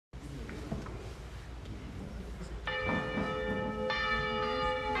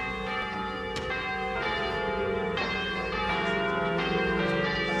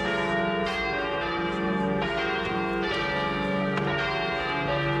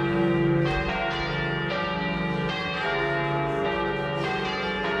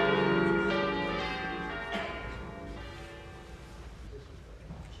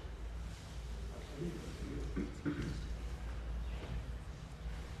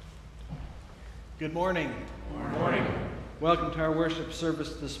Good morning. Good morning. Welcome to our worship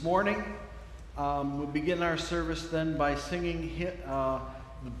service this morning. We'll begin our service then by singing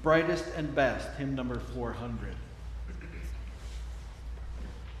The Brightest and Best, hymn number 400.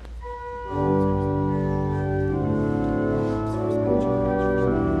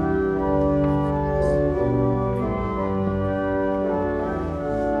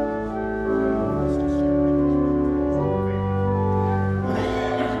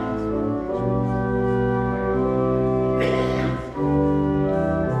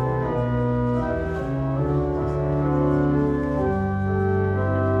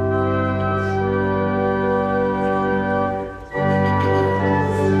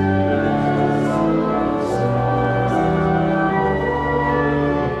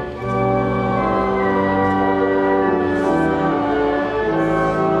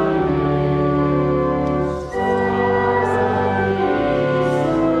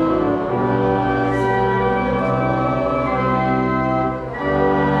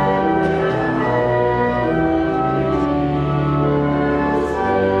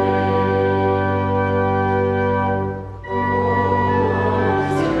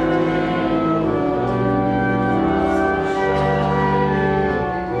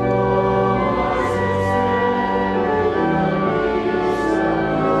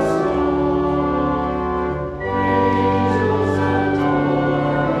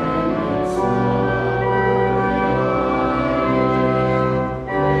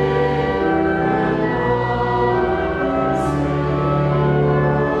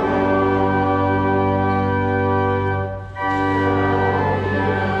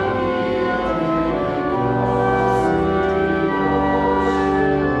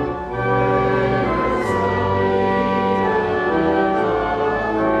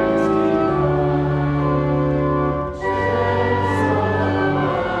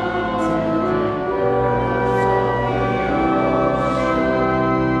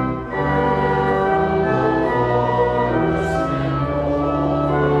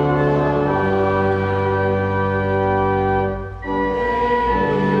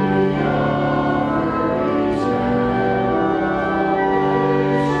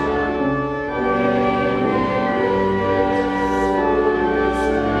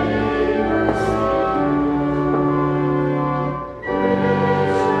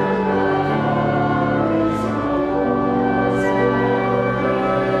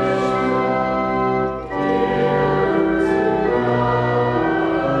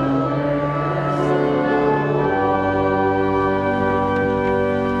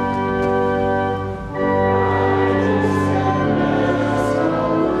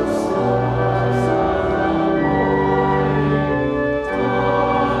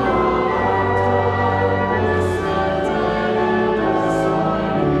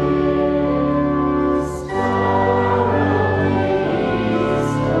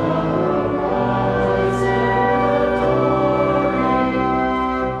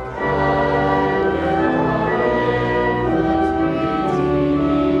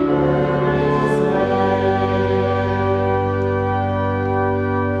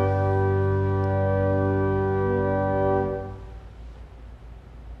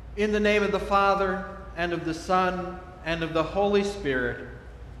 In the name of the Father, and of the Son, and of the Holy Spirit.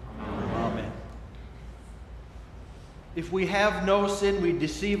 Amen. If we have no sin, we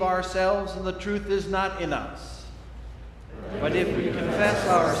deceive ourselves, and the truth is not in us. But if we confess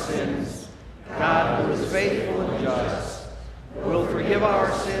our sins, God, who is faithful and just, will forgive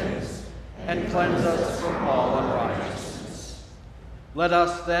our sins and cleanse us from all unrighteousness. Let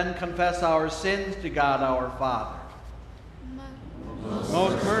us then confess our sins to God our Father.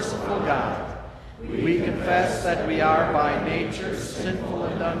 Most merciful God, we confess that we are by nature sinful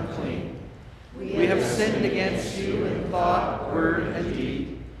and unclean. We have sinned against you in thought, word, and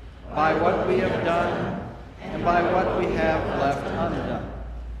deed, by what we have done and by what we have left undone.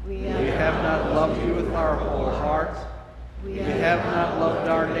 We have not loved you with our whole heart. We have not loved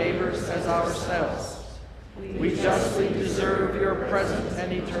our neighbors as ourselves. We justly deserve your present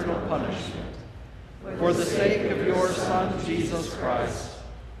and eternal punishment. For the sake of your Son, Jesus Christ,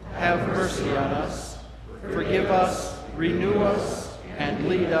 have mercy on us, forgive us, renew us, and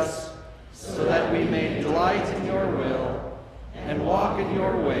lead us, so that we may delight in your will and walk in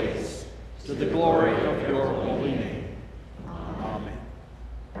your ways, to the glory of your holy name. Amen.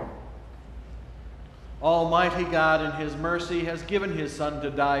 Almighty God, in his mercy, has given his Son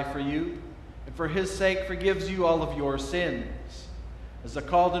to die for you, and for his sake forgives you all of your sins. As a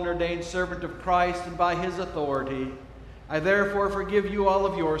called and ordained servant of Christ and by his authority, I therefore forgive you all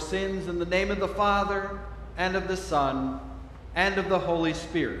of your sins in the name of the Father, and of the Son, and of the Holy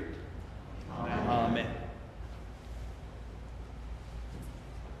Spirit. Amen. Amen.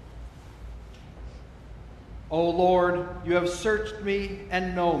 O Lord, you have searched me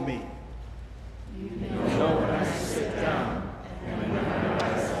and know me. You know when I sit down and when I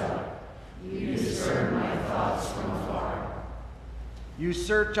rise up. You discern my thoughts from afar. You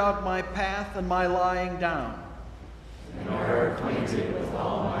search out my path and my lying down. And are acquainted with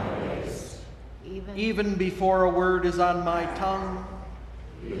all my ways. Even before a word is on my tongue,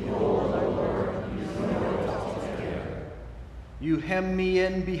 behold, O Lord, you know it altogether. You hem me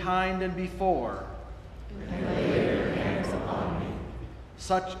in behind and before. And lay your hands upon me.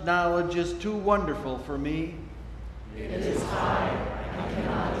 Such knowledge is too wonderful for me. It is high, I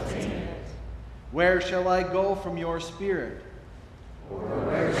cannot attain it. Where shall I go from your spirit? Or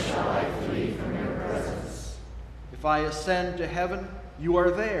where shall I flee from your presence? If I ascend to heaven, you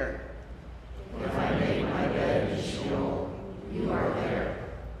are there. If I make my bed in Sheol, you are there.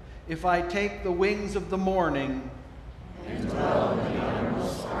 If I take the wings of the morning, And dwell in the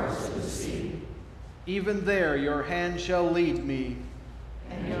uttermost parts of the sea, even there your hand shall lead me.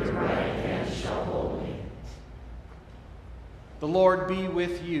 and your right hand shall hold me. The Lord be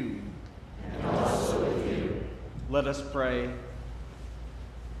with you. And also with you. Let us pray.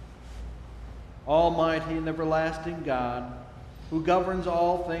 Almighty and everlasting God, who governs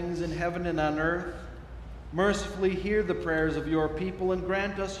all things in heaven and on earth, mercifully hear the prayers of your people and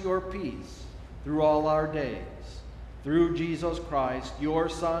grant us your peace through all our days. Through Jesus Christ, your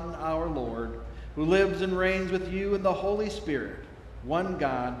Son, our Lord, who lives and reigns with you in the Holy Spirit, one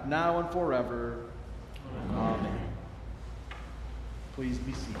God, now and forever. Amen. Please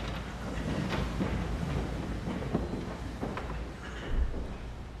be seated.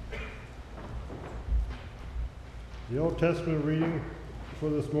 The Old Testament reading for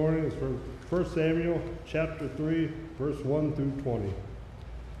this morning is from 1 Samuel chapter 3, verse 1 through 20.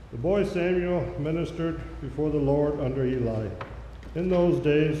 The boy Samuel ministered before the Lord under Eli. In those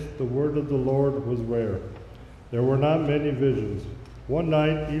days, the word of the Lord was rare. There were not many visions. One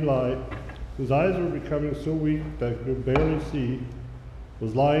night, Eli, whose eyes were becoming so weak that he could barely see,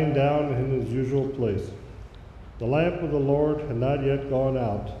 was lying down in his usual place. The lamp of the Lord had not yet gone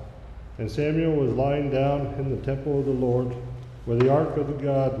out, and Samuel was lying down in the temple of the Lord, where the ark of the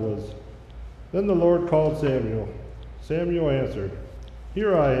God was. Then the Lord called Samuel. Samuel answered,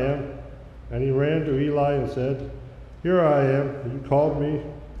 "Here I am." And he ran to Eli and said, "Here I am, you called me."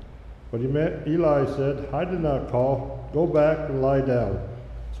 But Eli said, "I did not call. Go back and lie down."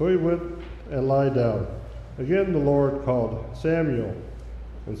 So he went and lay down. Again the Lord called, "Samuel."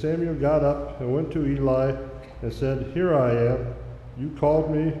 And Samuel got up and went to Eli and said, "Here I am. You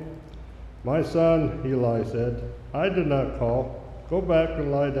called me?" "My son," Eli said, "I did not call. Go back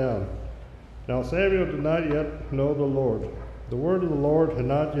and lie down." Now Samuel did not yet know the Lord. The word of the Lord had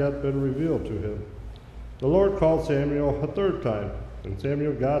not yet been revealed to him. The Lord called Samuel a third time, and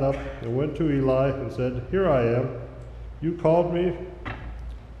Samuel got up and went to Eli and said, "Here I am. You called me?"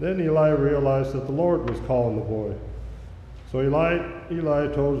 Then Eli realized that the Lord was calling the boy. So Eli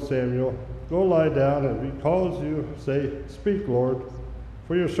told Samuel, "Go lie down, and if he calls you, say, 'Speak, Lord,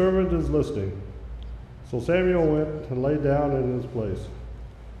 for your servant is listening.'" So Samuel went and lay down in his place.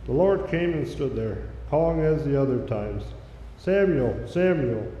 The Lord came and stood there, calling as the other times, "Samuel,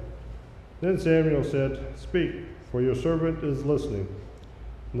 Samuel." Then Samuel said, "Speak, for your servant is listening."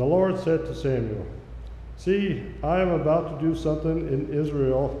 And the Lord said to Samuel, "See, I am about to do something in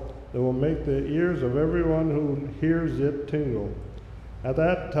Israel that will make the ears of everyone who hears it tingle. At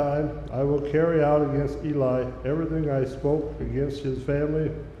that time I will carry out against Eli everything I spoke against his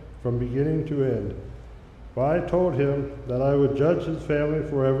family from beginning to end. For I told him that I would judge his family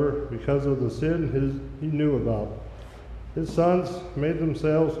forever because of the sin he knew about. His sons made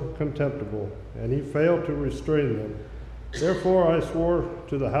themselves contemptible, and he failed to restrain them. Therefore I swore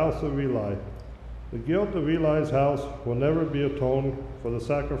to the house of Eli, the guilt of Eli's house will never be atoned for the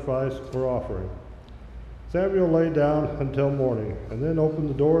sacrifice or offering." Samuel lay down until morning, and then opened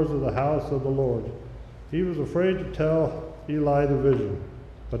the doors of the house of the Lord. He was afraid to tell Eli the vision,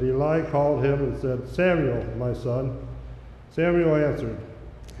 but Eli called him and said, "Samuel, my son." Samuel answered,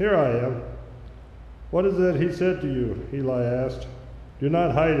 "Here I am." "What is it he said to you?" Eli asked. "Do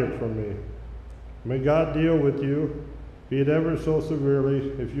not hide it from me. May God deal with you, be it ever so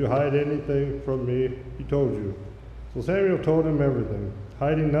severely, if you hide anything from me he told you." So Samuel told him everything,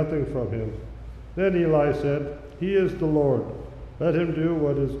 hiding nothing from him. Then Eli said, "He is the Lord. Let him do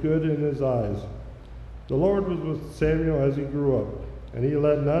what is good in his eyes." The Lord was with Samuel as he grew up, and he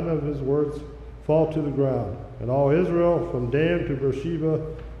let none of his words fall to the ground. And all Israel, from Dan to Beersheba,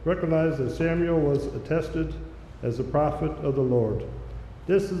 recognized that Samuel was attested as the prophet of the Lord.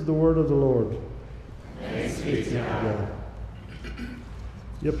 This is the word of the Lord. Thanks be to God.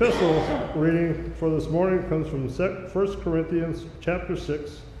 The epistle reading for this morning comes from 1 Corinthians chapter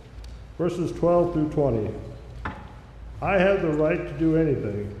 6, verses 12 through 20. I have the right to do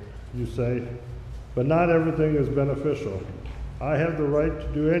anything, you say, but not everything is beneficial. I have the right to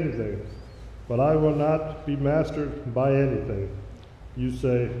do anything, but I will not be mastered by anything. You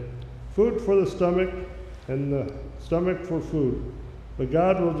say, food for the stomach and the stomach for food, but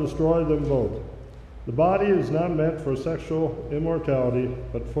God will destroy them both. The body is not meant for sexual immorality,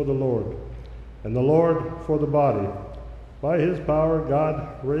 but for the Lord, and the Lord for the body. By his power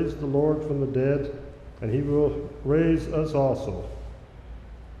God raised the Lord from the dead, and he will raise us also.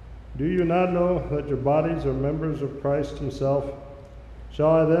 Do you not know that your bodies are members of Christ himself? Shall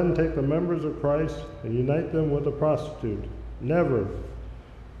I then take the members of Christ and unite them with a prostitute? Never.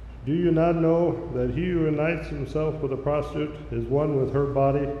 Do you not know that he who unites himself with a prostitute is one with her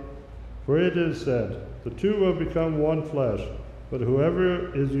body? For it is said, the two will become one flesh, but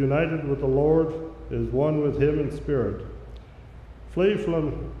whoever is united with the Lord is one with him in spirit. Flee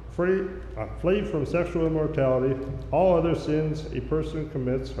from sexual immorality. All other sins a person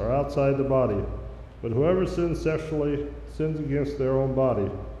commits are outside the body, but whoever sins sexually sins against their own body.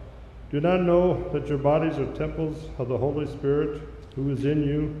 Do you not know that your bodies are temples of the Holy Spirit who is in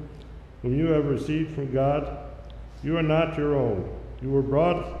you, whom you have received from God? You are not your own. You were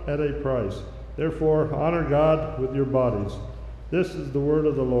bought at a price. Therefore, honor God with your bodies. This is the word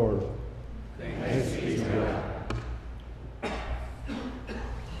of the Lord. Thanks be to God.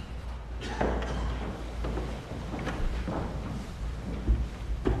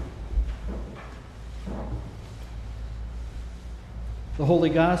 The Holy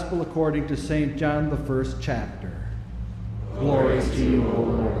Gospel according to St. John, the first chapter. Glory to you, O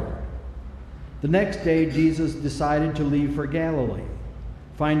Lord. The next day Jesus decided to leave for Galilee.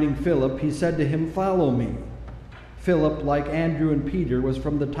 Finding Philip, he said to him, "Follow me." Philip, like Andrew and Peter, was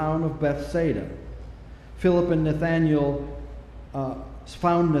from the town of Bethsaida. Philip and Nathanael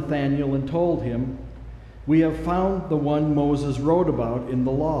found Nathanael and told him, "We have found the one Moses wrote about in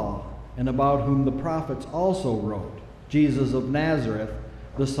the law, and about whom the prophets also wrote, Jesus of Nazareth,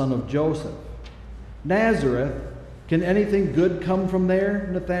 the son of Joseph." "Nazareth? Can anything good come from there?"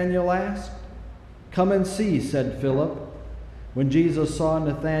 Nathanael asked. "Come and see," said Philip. When Jesus saw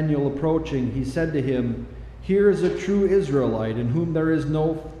Nathanael approaching, he said to him, "Here is a true Israelite, in whom there is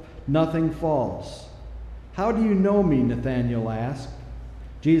nothing false." "How do you know me?" Nathanael asked.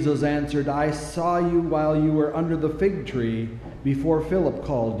 Jesus answered, "I saw you while you were under the fig tree, before Philip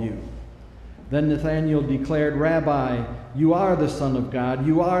called you." Then Nathanael declared, "Rabbi, you are the Son of God,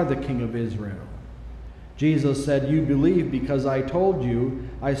 you are the King of Israel." Jesus said, "You believe because I told you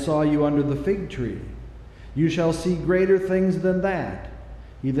I saw you under the fig tree. You shall see greater things than that."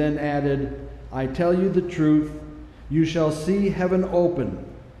 He then added, "I tell you the truth, you shall see heaven open,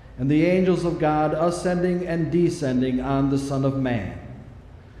 and the angels of God ascending and descending on the Son of Man."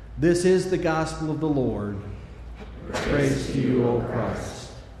 This is the gospel of the Lord. Praise to you, O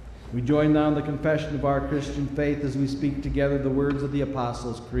Christ. We join now in the confession of our Christian faith as we speak together the words of the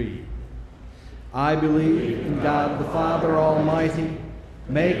Apostles' Creed. I believe in God the Father Almighty,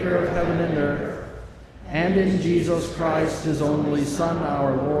 maker of heaven and earth, and in Jesus Christ, his only Son,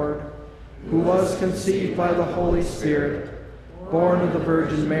 our Lord, who was conceived by the Holy Spirit, born of the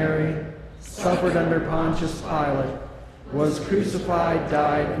Virgin Mary, suffered under Pontius Pilate, was crucified,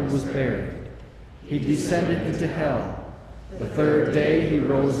 died, and was buried. He descended into hell. The third day he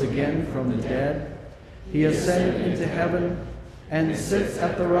rose again from the dead. He ascended into heaven and sits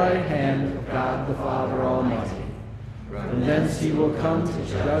at the right hand of God the Father Almighty. From thence he will come to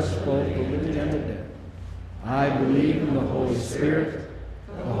judge both the living and the dead. I believe in the Holy Spirit,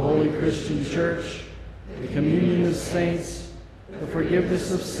 the holy Christian church, the communion of saints, the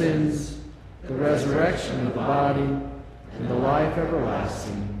forgiveness of sins, the resurrection of the body, and the life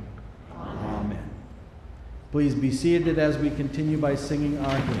everlasting. Amen. Please be seated as we continue by singing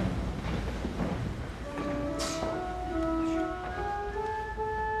our hymn.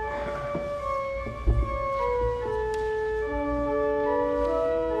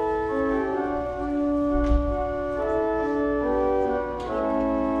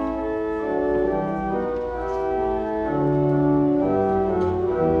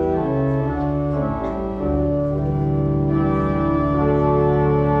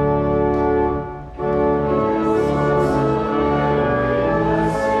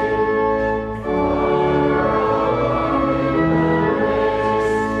 Praise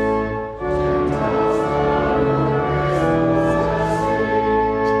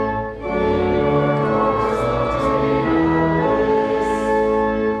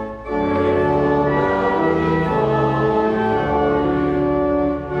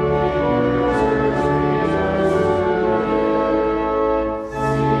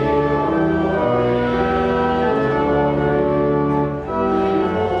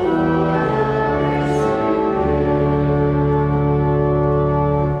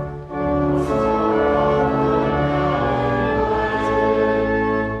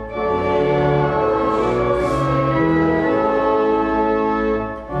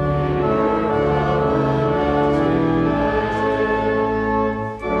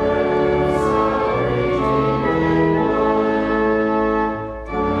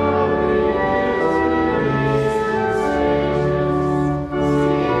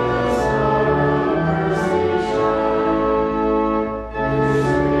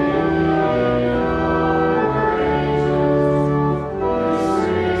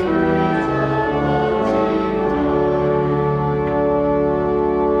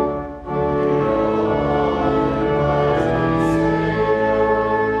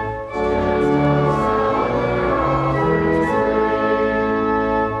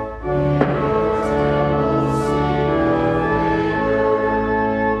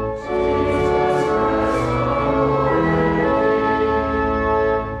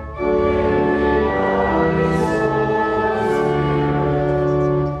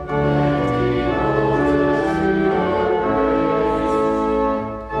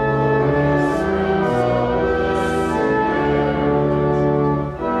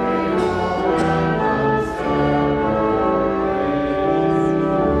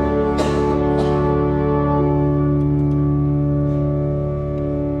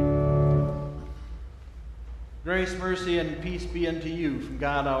Grace, mercy, and peace be unto you from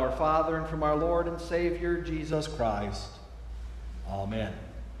God our Father and from our Lord and Savior, Jesus Christ. Amen.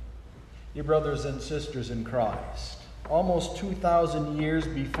 Dear brothers and sisters in Christ, almost 2,000 years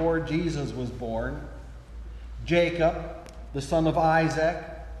before Jesus was born, Jacob, the son of Isaac,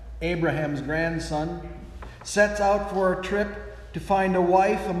 Abraham's grandson, sets out for a trip to find a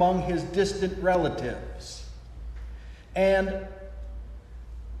wife among his distant relatives. And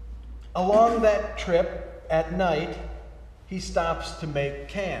along that trip, at night, he stops to make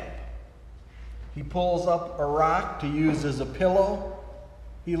camp. He pulls up a rock to use as a pillow.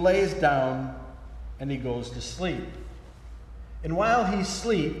 He lays down and he goes to sleep. And while he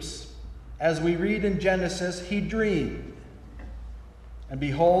sleeps, as we read in Genesis, he dreamed. And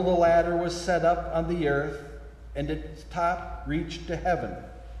behold, a ladder was set up on the earth, and its top reached to heaven.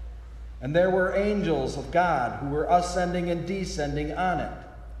 And there were angels of God who were ascending and descending on it.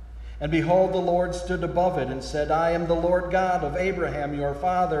 And behold, the Lord stood above it and said, I am the Lord God of Abraham your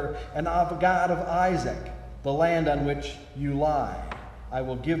father, and of God of Isaac. The land on which you lie I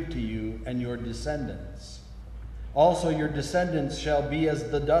will give to you and your descendants. Also your descendants shall be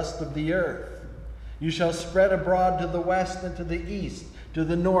as the dust of the earth. You shall spread abroad to the west and to the east, to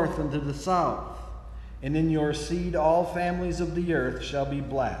the north and to the south. And in your seed all families of the earth shall be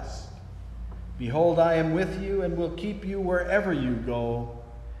blessed. Behold, I am with you and will keep you wherever you go,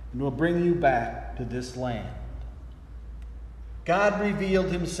 and will bring you back to this land. God revealed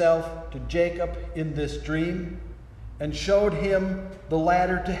himself to Jacob in this dream and showed him the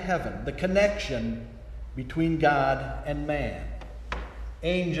ladder to heaven, the connection between God and man.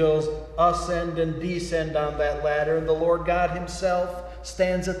 Angels ascend and descend on that ladder, and the Lord God himself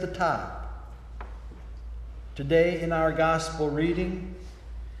stands at the top. Today in our gospel reading,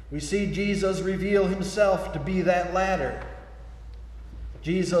 we see Jesus reveal himself to be that ladder.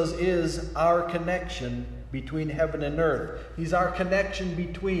 Jesus is our connection between heaven and earth. He's our connection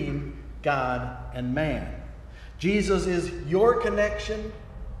between God and man. Jesus is your connection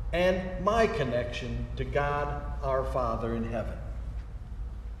and my connection to God our Father in heaven.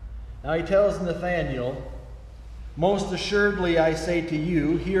 Now he tells Nathanael, most assuredly I say to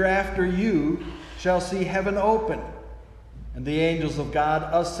you, hereafter you shall see heaven open, and the angels of God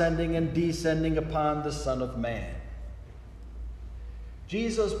ascending and descending upon the Son of Man.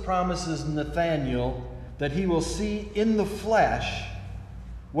 Jesus promises Nathanael that he will see in the flesh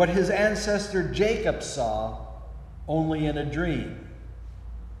what his ancestor Jacob saw only in a dream.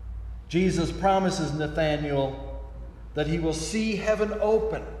 Jesus promises Nathanael that he will see heaven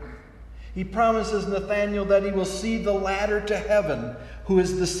open. He promises Nathanael that he will see the ladder to heaven, who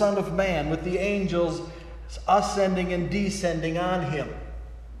is the Son of Man, with the angels ascending and descending on him.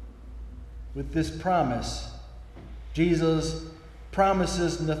 With this promise, Jesus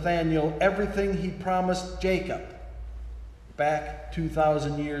promises Nathanael everything he promised Jacob back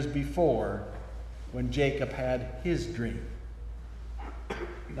 2,000 years before when Jacob had his dream.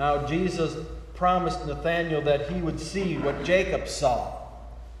 Now Jesus promised Nathanael that he would see what Jacob saw.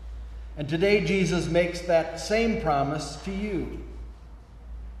 And today Jesus makes that same promise to you.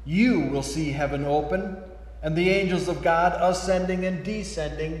 You will see heaven open and the angels of God ascending and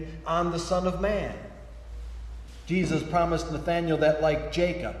descending on the Son of Man. Jesus promised Nathanael that, like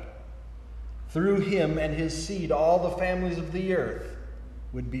Jacob, through him and his seed, all the families of the earth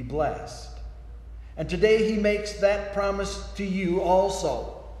would be blessed. And today he makes that promise to you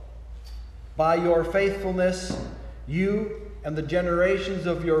also. By your faithfulness, you and the generations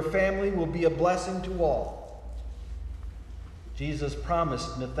of your family will be a blessing to all. Jesus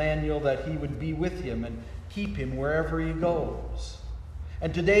promised Nathanael that he would be with him and keep him wherever he goes.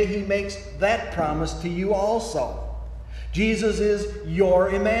 And today he makes that promise to you also. Jesus is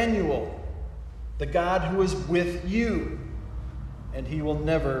your Emmanuel, the God who is with you, and he will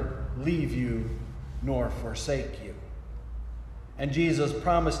never leave you nor forsake you. And Jesus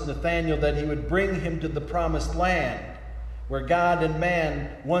promised Nathanael that he would bring him to the promised land, where God and man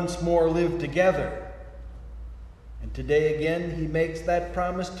once more live together. And today again he makes that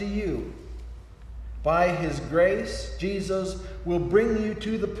promise to you. By his grace, Jesus will bring you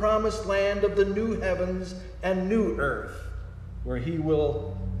to the promised land of the new heavens and new earth, where he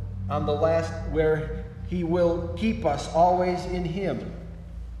will keep us always in him,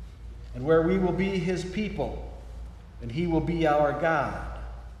 and where we will be his people, and he will be our God.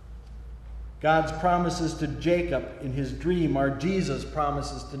 God's promises to Jacob in his dream are Jesus'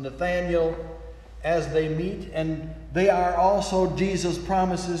 promises to Nathanael as they meet, and they are also Jesus'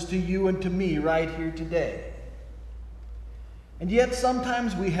 promises to you and to me right here today. And yet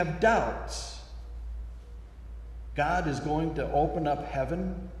sometimes we have doubts. God is going to open up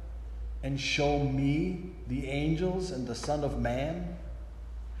heaven and show me the angels and the Son of Man?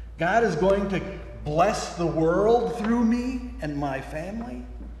 God is going to bless the world through me and my family?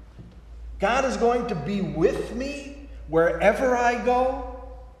 God is going to be with me wherever I go?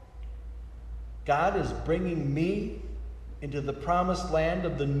 God is bringing me into the promised land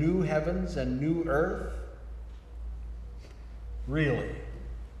of the new heavens and new earth? Really?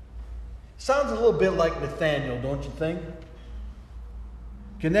 Sounds a little bit like Nathaniel, don't you think?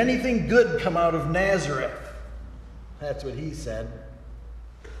 Can anything good come out of Nazareth? That's what he said.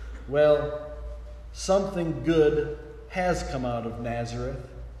 Well, something good has come out of Nazareth.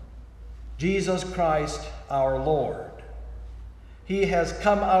 Jesus Christ our Lord. He has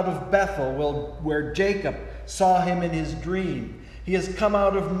come out of Bethel, where Jacob saw him in his dream. He has come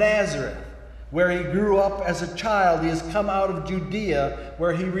out of Nazareth, where he grew up as a child. He has come out of Judea,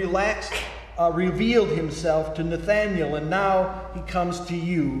 where he revealed himself to Nathanael, and now he comes to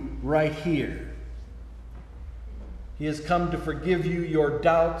you right here. He has come to forgive you your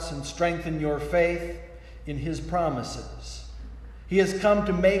doubts and strengthen your faith in his promises. He has come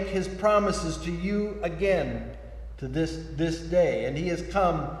to make his promises to you again to this day, and he has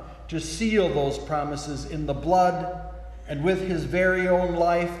come to seal those promises in the blood and with his very own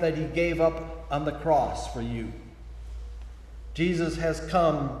life that he gave up on the cross for you. Jesus has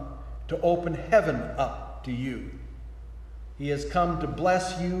come to open heaven up to you. He has come to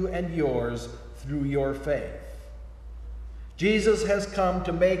bless you and yours through your faith. Jesus has come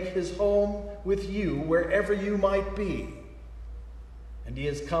to make his home with you wherever you might be. And he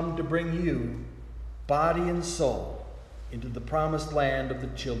has come to bring you, body and soul, into the promised land of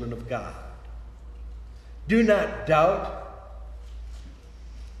the children of God. Do not doubt.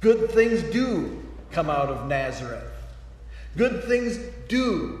 Good things do come out of Nazareth. Good things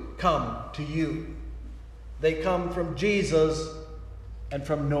do come to you. They come from Jesus and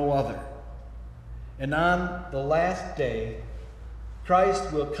from no other. And on the last day,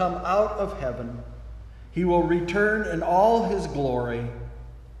 Christ will come out of heaven. He will return in all his glory,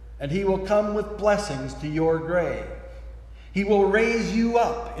 and he will come with blessings to your grave. He will raise you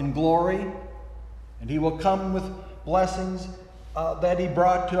up in glory, and he will come with blessings that he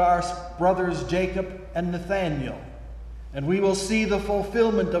brought to our brothers Jacob and Nathanael. And we will see the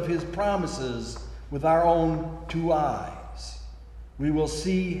fulfillment of his promises with our own two eyes. We will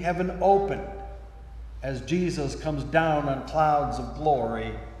see heaven opened as Jesus comes down on clouds of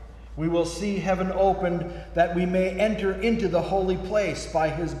glory. We will see heaven opened that we may enter into the holy place by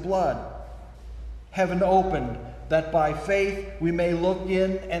his blood. Heaven opened that by faith we may look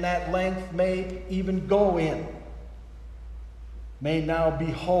in and at length may even go in. May now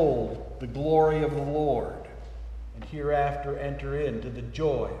behold the glory of the Lord, and hereafter enter into the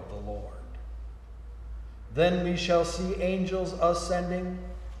joy of the Lord. Then we shall see angels ascending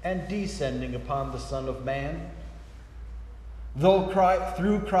and descending upon the Son of Man. Though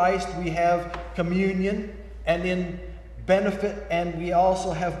through Christ we have communion and in benefit, and we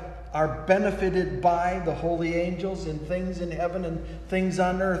also are benefited by the holy angels, in things in heaven and things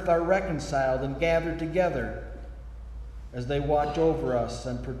on earth are reconciled and gathered together as they watch over us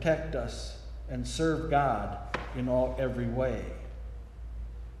and protect us and serve God in every way.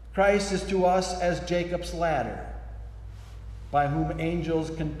 Christ is to us as Jacob's ladder, by whom angels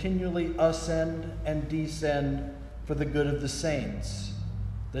continually ascend and descend for the good of the saints,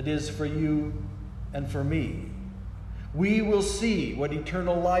 that is, for you and for me. We will see what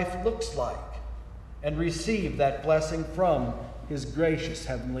eternal life looks like and receive that blessing from his gracious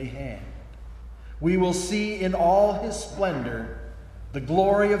heavenly hand. We will see in all his splendor the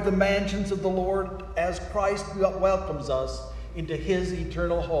glory of the mansions of the Lord as Christ welcomes us into his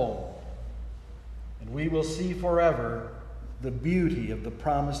eternal home. And we will see forever the beauty of the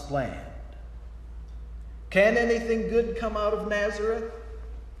promised land. Can anything good come out of Nazareth?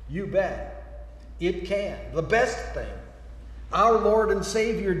 You bet. It can. The best thing. Our Lord and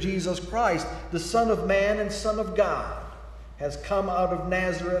Savior Jesus Christ, the Son of Man and Son of God, has come out of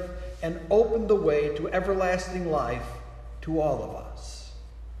Nazareth and opened the way to everlasting life to all of us.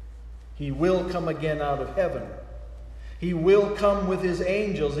 He will come again out of heaven. He will come with his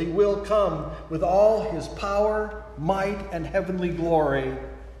angels. He will come with all his power, might, and heavenly glory.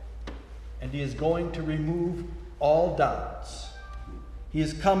 And he is going to remove all doubts. He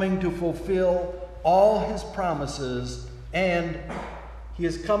is coming to fulfill all his promises, and he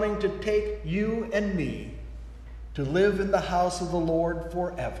is coming to take you and me to live in the house of the Lord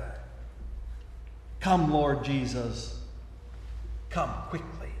forever. Come, Lord Jesus. Come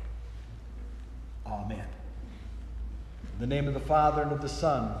quickly. Amen. In the name of the Father, and of the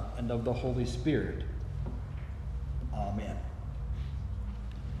Son, and of the Holy Spirit. Amen.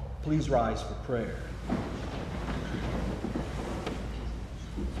 Please rise for prayer.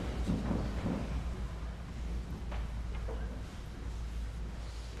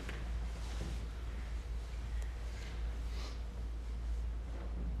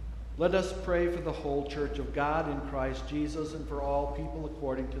 Let us pray for the whole Church of God in Christ Jesus and for all people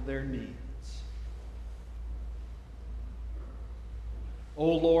according to their needs. O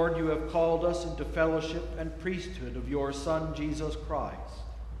Lord, you have called us into fellowship and priesthood of your Son, Jesus Christ.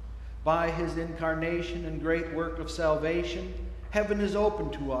 By his incarnation and great work of salvation, heaven is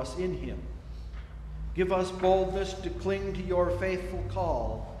open to us in him. Give us boldness to cling to your faithful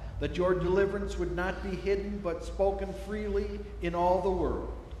call, that your deliverance would not be hidden but spoken freely in all the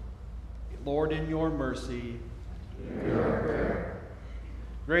world. Lord, in your mercy, hear our prayer.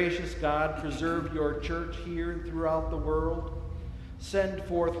 Gracious God, preserve your church here and throughout the world. Send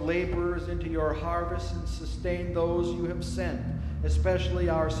forth laborers into your harvest and sustain those you have sent, especially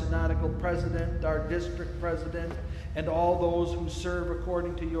our synodical president, our district president, and all those who serve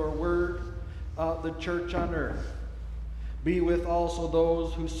according to your word, the church on earth. Be with also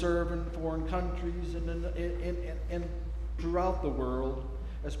those who serve in foreign countries and throughout the world,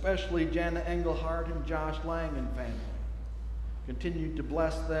 especially Jana Engelhardt and Josh Lang and family. Continue to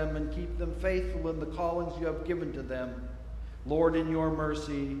bless them and keep them faithful in the callings you have given to them. Lord, in your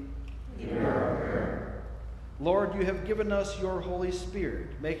mercy, hear our prayer. Lord, you have given us your Holy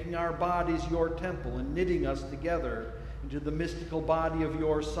Spirit, making our bodies your temple and knitting us together into the mystical body of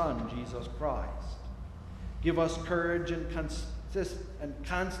your Son, Jesus Christ. Give us courage and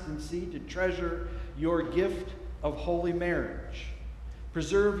constancy to treasure your gift of holy marriage.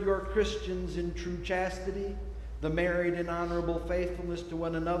 Preserve your Christians in true chastity, the married in honorable faithfulness to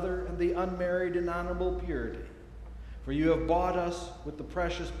one another, and the unmarried in honorable purity. For you have bought us with the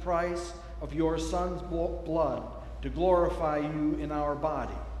precious price of your Son's blood to glorify you in our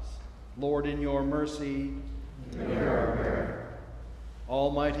bodies. Lord, in your mercy, hear our prayer.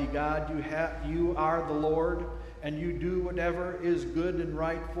 Almighty God, you are the Lord, and you do whatever is good and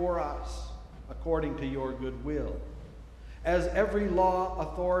right for us, according to your good will. As every law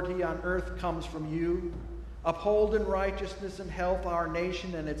authority on earth comes from you, uphold in righteousness and health our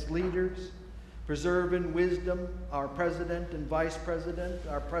nation and its leaders. Preserve in wisdom our president and vice president,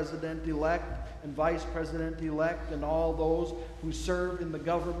 our president-elect and vice president-elect, and all those who serve in the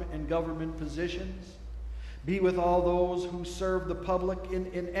government and government positions. Be with all those who serve the public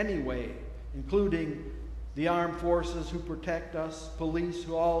in any way, including the armed forces who protect us, police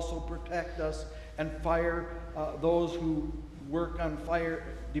who also protect us, and those who work on fire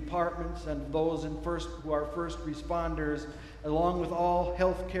departments, and those who are first responders, along with all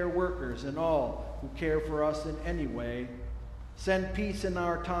healthcare workers and all who care for us in any way. Send peace in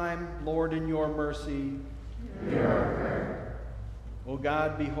our time, Lord, in your mercy. Hear our prayer. O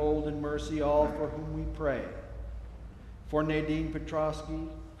God, behold in mercy all for whom we pray. For Nadine Petrosky,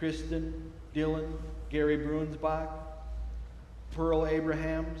 Kristen, Dylan, Gary Brunsbach, Pearl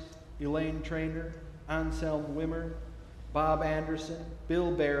Abrahams, Elaine Trainer, Anselm Wimmer, Bob Anderson,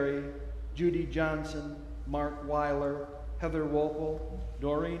 Bill Berry, Judy Johnson, Mark Weiler, Heather Wolpel,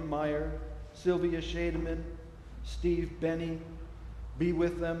 Doreen Meyer, Sylvia Shademan, Steve Benny. Be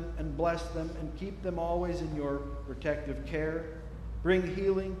with them and bless them and keep them always in your protective care. Bring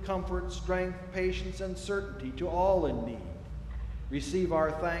healing, comfort, strength, patience, and certainty to all in need. Receive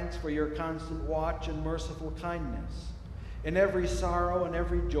our thanks for your constant watch and merciful kindness. In every sorrow and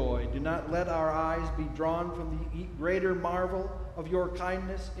every joy, do not let our eyes be drawn from the greater marvel of your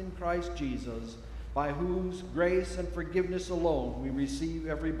kindness in Christ Jesus, by whose grace and forgiveness alone we receive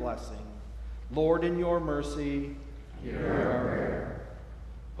every blessing. Lord, in your mercy, hear our prayer.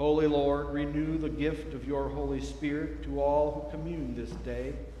 Holy Lord, renew the gift of your Holy Spirit to all who commune this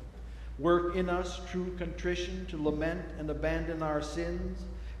day. Work in us true contrition to lament and abandon our sins,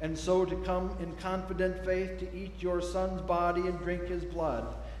 and so to come in confident faith to eat your Son's body and drink his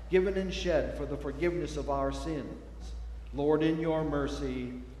blood, given and shed for the forgiveness of our sins. Lord, in your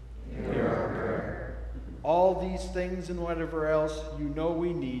mercy, hear our prayer. All these things and whatever else you know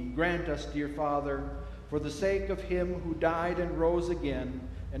we need, grant us, dear Father, for the sake of him who died and rose again,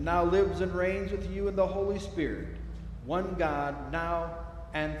 and now lives and reigns with you in the Holy Spirit, one God, now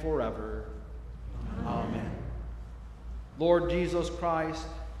and forever. Amen. Lord Jesus Christ,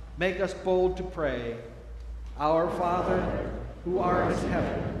 make us bold to pray. Our Father, who art in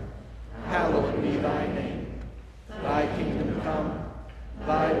heaven, hallowed be thy name. Thy kingdom come,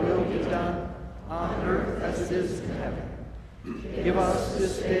 thy will be done, on earth as it is in heaven. Give us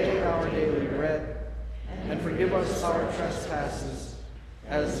this day our daily bread, and forgive us our trespasses,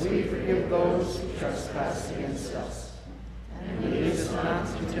 as we forgive those who trespass against us. And lead us not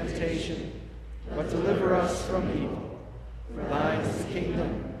into temptation, temptation, but deliver us from evil. For thine is the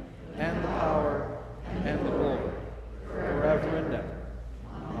kingdom, and the power, and the glory, forever and ever.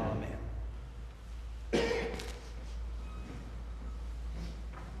 Amen.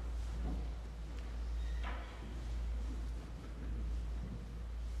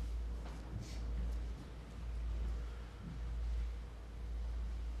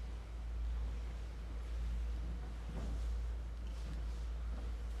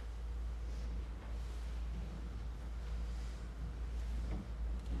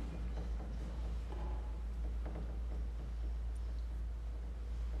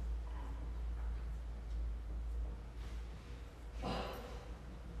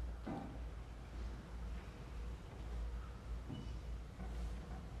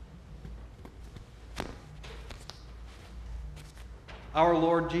 Our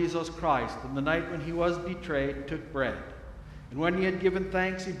Lord Jesus Christ, on the night when he was betrayed, took bread. And when he had given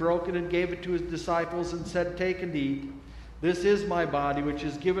thanks, he broke it and gave it to his disciples and said, "Take and eat. This is my body, which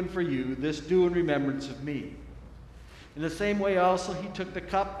is given for you. This do in remembrance of me." In the same way also he took the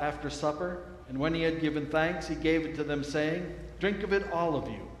cup after supper, and when he had given thanks, he gave it to them, saying, "Drink of it, all of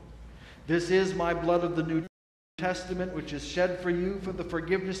you. This is my blood of the New Testament, which is shed for you for the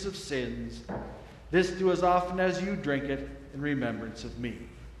forgiveness of sins. This do as often as you drink it in remembrance of me."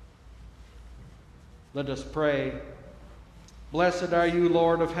 Let us pray. Blessed are you,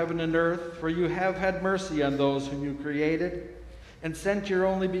 Lord of heaven and earth, for you have had mercy on those whom you created, and sent your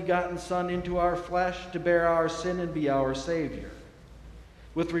only begotten Son into our flesh to bear our sin and be our Savior.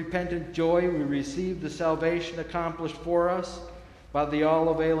 With repentant joy we receive the salvation accomplished for us by the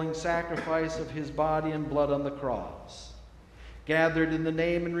all-availing sacrifice of his body and blood on the cross. Gathered in the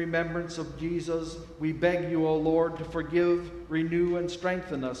name and remembrance of Jesus, we beg you, O Lord, to forgive, renew, and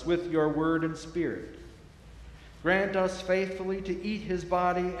strengthen us with your word and spirit. Grant us faithfully to eat his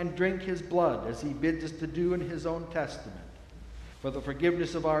body and drink his blood, as he bids us to do in his own testament, for the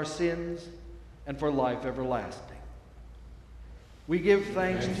forgiveness of our sins and for life everlasting. We give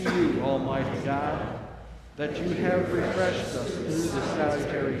thanks to you, Almighty God, that you have refreshed us through this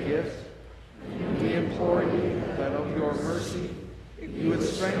salutary gift. We implore you that of your mercy you would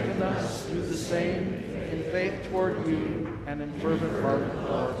strengthen us through the same in faith toward you and in fervent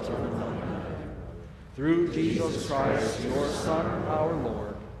love towards one another. Through Jesus Christ, your Son, our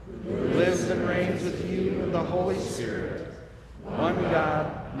Lord, who lives and reigns with you in the Holy Spirit, one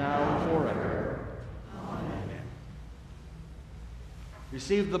God, now and forever. Amen.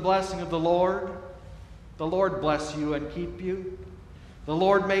 Receive the blessing of the Lord. The Lord bless you and keep you. The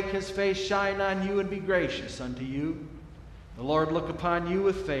Lord make his face shine on you and be gracious unto you. The Lord look upon you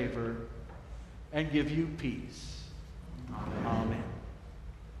with favor and give you peace. Amen.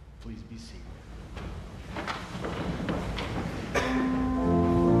 Please be seated.